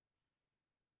week,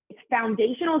 it's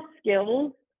foundational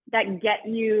skills that get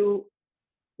you,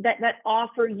 that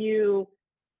offer you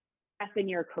in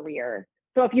your career.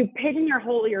 So if you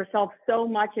pigeonhole yourself so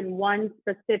much in one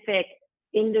specific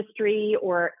industry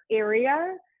or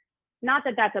area, not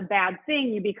that that's a bad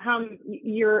thing,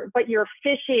 but you're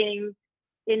fishing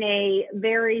in a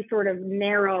very sort of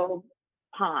narrow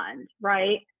pond,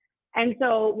 right? And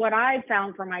so what I've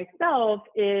found for myself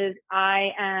is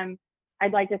I'd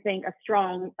like to think a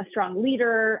strong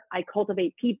leader. I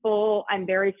cultivate people. I'm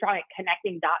very strong at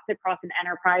connecting dots across an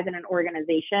enterprise and an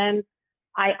organization.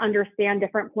 I understand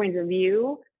different points of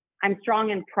view. I'm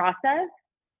strong in process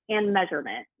and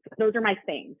measurement. Those are my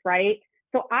things, right?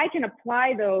 So I can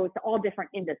apply those to all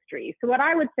different industries. So what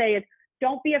I would say is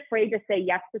don't be afraid to say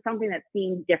yes to something that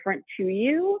seems different to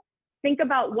you. Think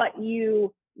about what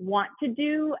you want to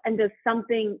do, and does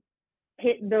something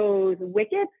hit those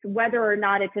wickets, whether or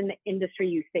not it's in the industry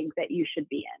you think that you should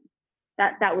be in.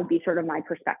 That would be sort of my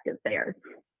perspective there.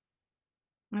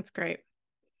 That's great.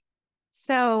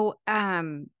 So,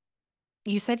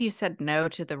 you said no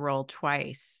to the role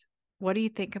twice. What do you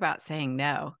think about saying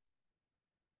no?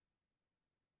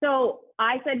 So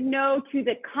I said no to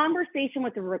the conversation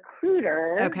with the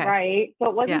recruiter, okay. Right? So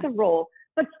it wasn't the role,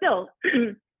 but still,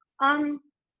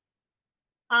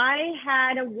 I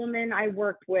had a woman I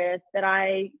worked with that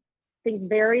I think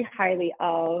very highly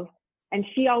of, and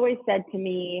she always said to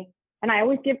me, and I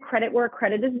always give credit where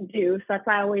credit is due, so that's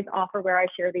why I always offer where I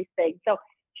share these things. So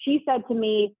she said to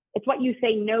me, it's what you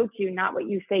say no to, not what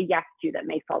you say yes to, that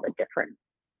makes all the difference.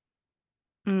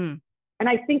 Mm. And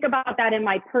I think about that in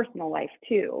my personal life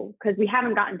too, because we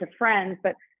haven't gotten to friends,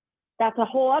 but that's a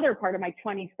whole other part of my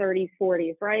 20s, 30s,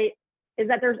 40s, right? Is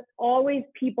that there's always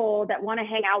people that want to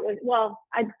hang out with,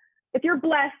 if you're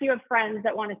blessed, you have friends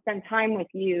that want to spend time with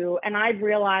you. And I've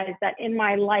realized that in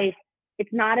my life,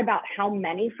 it's not about how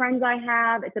many friends I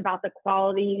have. It's about the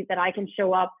quality that I can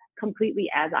show up completely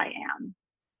as I am,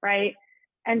 right?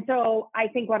 And so I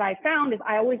think what I found is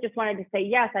I always just wanted to say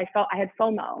yes. I felt I had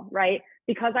FOMO, right?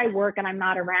 Because I work and I'm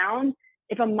not around.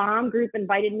 If a mom group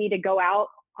invited me to go out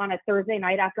on a Thursday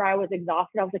night after I was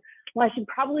exhausted, I was like, well, I should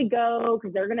probably go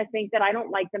because they're going to think that I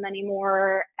don't like them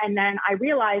anymore. And then I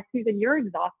realized, Susan, you're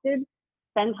exhausted.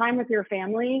 Spend time with your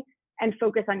family and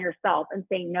focus on yourself and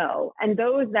say no. And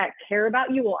those that care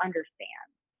about you will understand,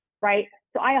 right?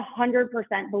 So I 100%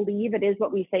 believe it is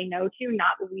what we say no to,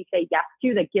 not what we say yes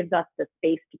to, that gives us the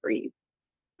space to breathe.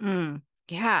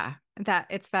 Yeah, that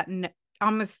it's that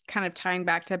almost kind of tying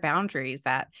back to boundaries,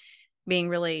 that being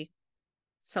really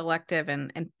selective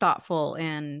and thoughtful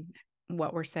in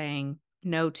what we're saying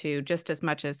no to, just as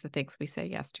much as the things we say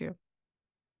yes to,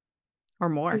 or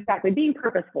more. Exactly. Being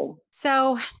purposeful.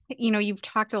 So, you've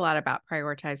talked a lot about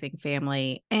prioritizing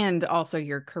family and also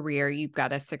your career. You've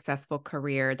got a successful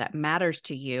career that matters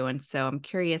to you. And so I'm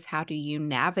curious, how do you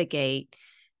navigate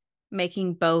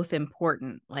making both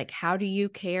important? Like, how do you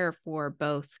care for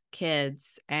both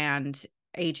kids and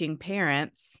aging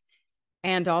parents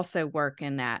and also work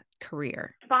in that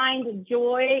career? Find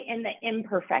joy in the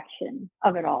imperfection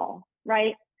of it all,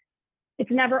 right?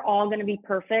 It's never all going to be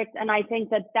perfect. And I think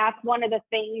that that's one of the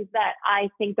things that I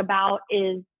think about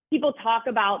is people talk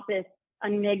about this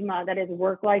enigma that is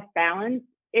work-life balance.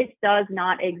 It does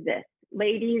not exist.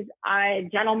 Ladies,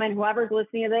 gentlemen, whoever's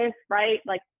listening to this, right?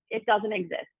 Like, it doesn't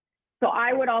exist. So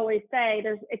I would always say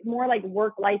it's more like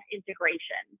work-life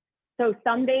integration. So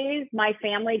some days my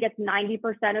family gets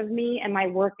 90% of me and my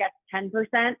work gets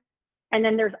 10%. And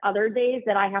then there's other days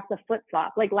that I have to flip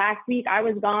flop. Like last week I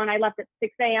was gone. I left at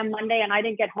 6 a.m. Monday and I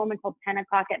didn't get home until 10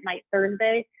 o'clock at night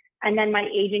Thursday. And then my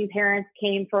aging parents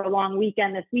came for a long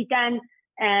weekend this weekend,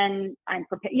 and I'm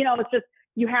prepared. It's just,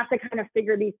 you have to kind of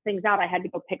figure these things out. I had to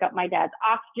go pick up my dad's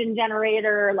oxygen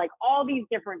generator, like all these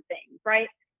different things, right?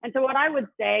 And so what I would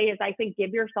say is I think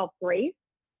give yourself grace,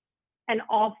 and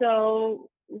also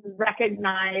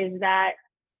recognize that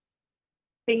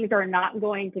things are not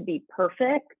going to be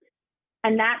perfect.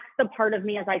 And that's the part of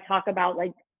me as I talk about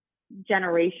like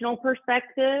generational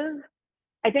perspective.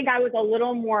 I think I was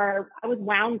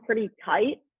wound pretty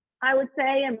tight, I would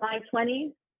say, in my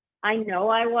 20s. I know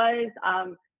I was.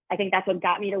 I think that's what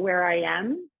got me to where I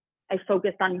am. I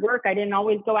focused on work. I didn't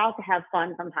always go out to have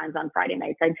fun. Sometimes on Friday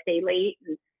nights, I'd stay late.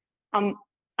 And,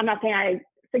 I'm not saying I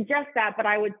suggest that, but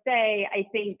I would say, I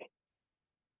think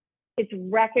it's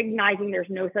recognizing there's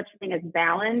no such thing as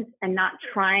balance and not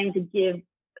trying to give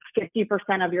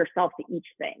 50% of yourself to each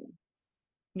thing.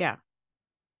 Yeah.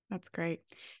 That's great.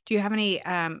 Do you have any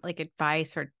like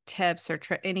advice or tips or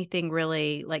anything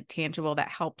really like tangible that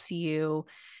helps you?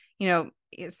 You know,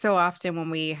 it's so often when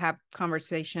we have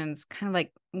conversations kind of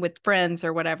like with friends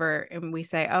or whatever, and we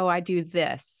say, oh, I do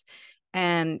this.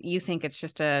 And you think it's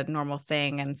just a normal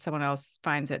thing, and someone else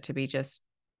finds it to be just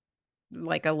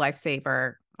like a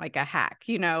lifesaver, like a hack,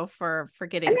 you know, for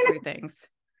getting through things.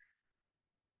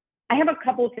 I have a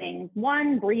couple things.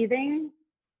 One, breathing.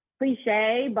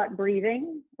 Cliche, but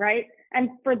breathing, right? And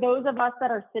for those of us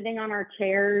that are sitting on our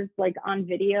chairs, like on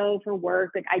video for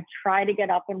work, like I try to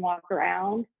get up and walk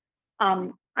around.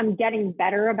 I'm getting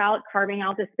better about carving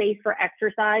out the space for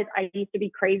exercise. I used to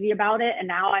be crazy about it, and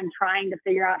now I'm trying to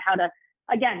figure out how to,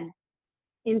 again,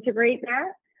 integrate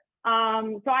that.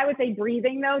 So I would say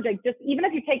breathing though, like just even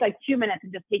if you take like 2 minutes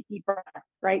and just take deep breaths,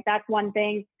 right? That's one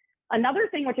thing. Another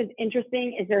thing which is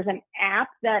interesting is there's an app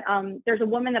that there's a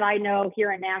woman that I know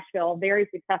here in Nashville, very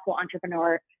successful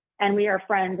entrepreneur, and we are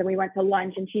friends, and we went to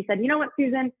lunch, and she said, you know what,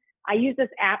 Susan, I use this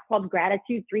app called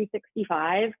Gratitude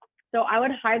 365. So I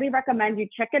would highly recommend you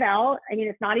check it out. I mean,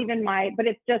 it's not even but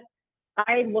it's just,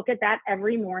 I look at that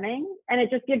every morning, and it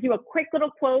just gives you a quick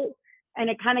little quote, and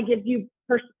it kind of gives you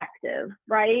perspective,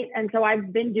 right? And so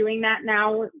I've been doing that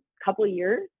now a couple of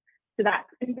years. So that's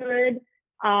been good.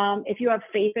 If you have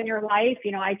faith in your life,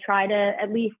 you know, I try to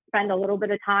at least spend a little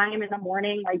bit of time in the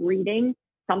morning, like reading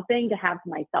something to have to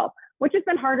myself, which has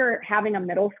been harder having a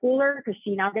middle schooler because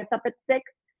she now gets up at 6.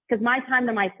 Because my time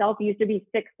to myself used to be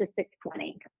 6 to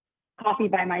 6:20, coffee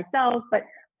by myself. But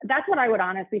that's what I would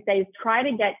honestly say is try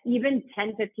to get even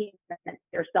 10, 15 minutes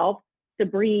yourself to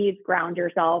breathe, ground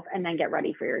yourself, and then get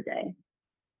ready for your day.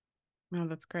 Oh,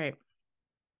 that's great.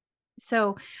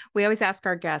 So we always ask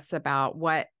our guests about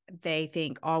what they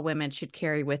think all women should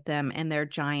carry with them in their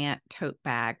giant tote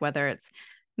bag, whether it's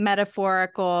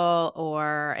metaphorical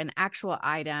or an actual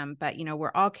item. But, you know,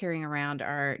 we're all carrying around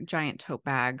our giant tote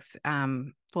bags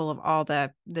full of all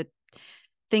the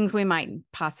things we might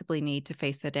possibly need to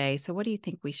face the day. So what do you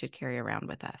think we should carry around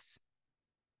with us?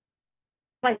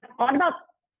 I thought about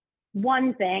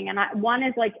one thing, and one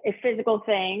is like a physical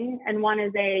thing, and one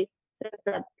is just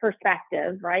a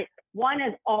perspective, right? One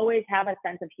is always have a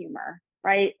sense of humor,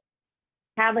 right?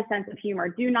 Have a sense of humor.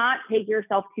 Do not take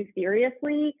yourself too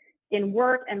seriously in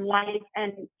work and life.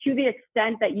 And to the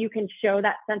extent that you can show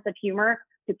that sense of humor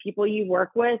to people you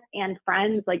work with and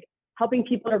friends, like helping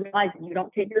people to realize you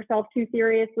don't take yourself too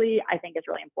seriously, I think is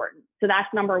really important. So that's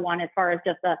number one, as far as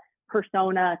just a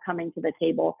persona coming to the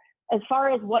table. As far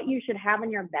as what you should have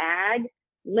in your bag,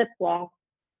 lip gloss.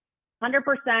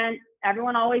 100%.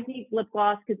 Everyone always needs lip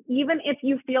gloss, because even if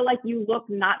you feel like you look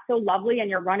not so lovely and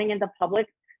you're running into public,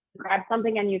 grab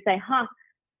something and you say,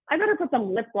 I better put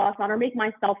some lip gloss on or make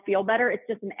myself feel better. It's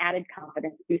just an added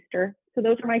confidence booster. So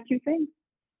those are my 2 things.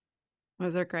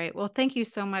 Those are great. Well, thank you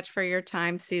so much for your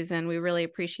time, Susan. We really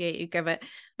appreciate you. Give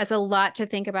us a lot to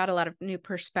think about, a lot of new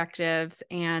perspectives,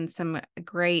 and some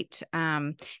great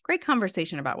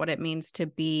conversation about what it means to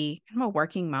be a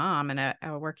working mom and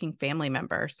a working family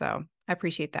member. So I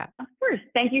appreciate that. Of course.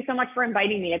 Thank you so much for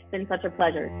inviting me. It's been such a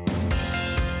pleasure.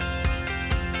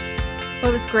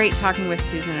 Well, it was great talking with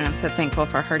Susan, and I'm so thankful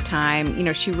for her time. You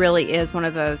know, she really is one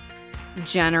of those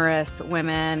generous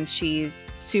women. She's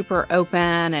super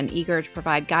open and eager to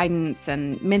provide guidance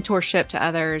and mentorship to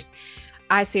others.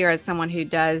 I see her as someone who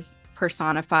does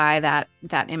personify that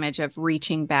image of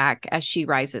reaching back as she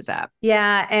rises up.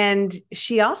 Yeah. And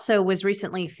she also was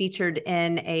recently featured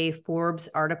in a Forbes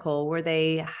article where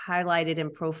they highlighted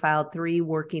and profiled 3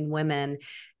 working women,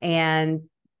 and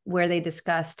where they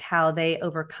discussed how they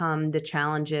overcome the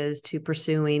challenges to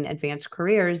pursuing advanced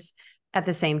careers at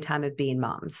the same time of being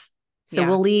moms. So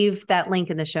we'll leave that link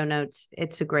in the show notes.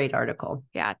 It's a great article.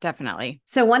 Yeah, definitely.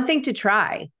 So one thing to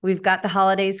try, we've got the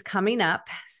holidays coming up.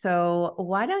 So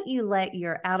why don't you let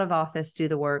your out of office do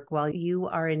the work while you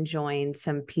are enjoying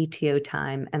some PTO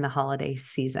time in the holiday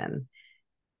season?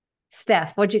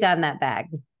 Steph, what you got in that bag?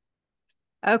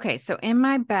 Okay, so in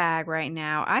my bag right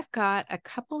now, I've got a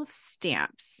couple of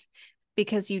stamps,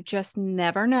 because you just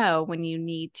never know when you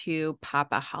need to pop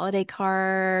a holiday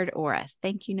card or a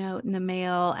thank you note in the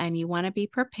mail, and you want to be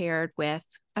prepared with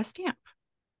a stamp.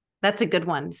 That's a good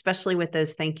one, especially with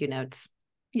those thank you notes.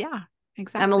 Yeah,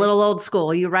 exactly. I'm a little old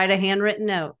school. You write a handwritten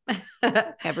note.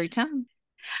 Every time.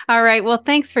 All right. Well,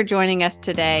 thanks for joining us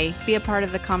today. Be a part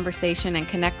of the conversation and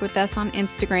connect with us on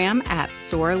Instagram at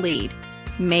Soar Lead.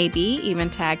 Maybe even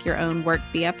tag your own work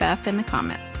BFF in the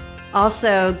comments.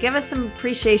 Also, give us some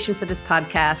appreciation for this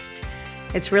podcast.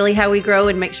 It's really how we grow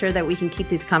and make sure that we can keep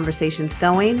these conversations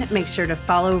going. Make sure to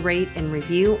follow, rate, and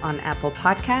review on Apple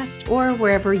Podcast or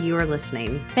wherever you are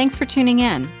listening. Thanks for tuning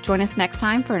in. Join us next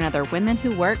time for another Women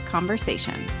Who Work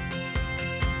conversation.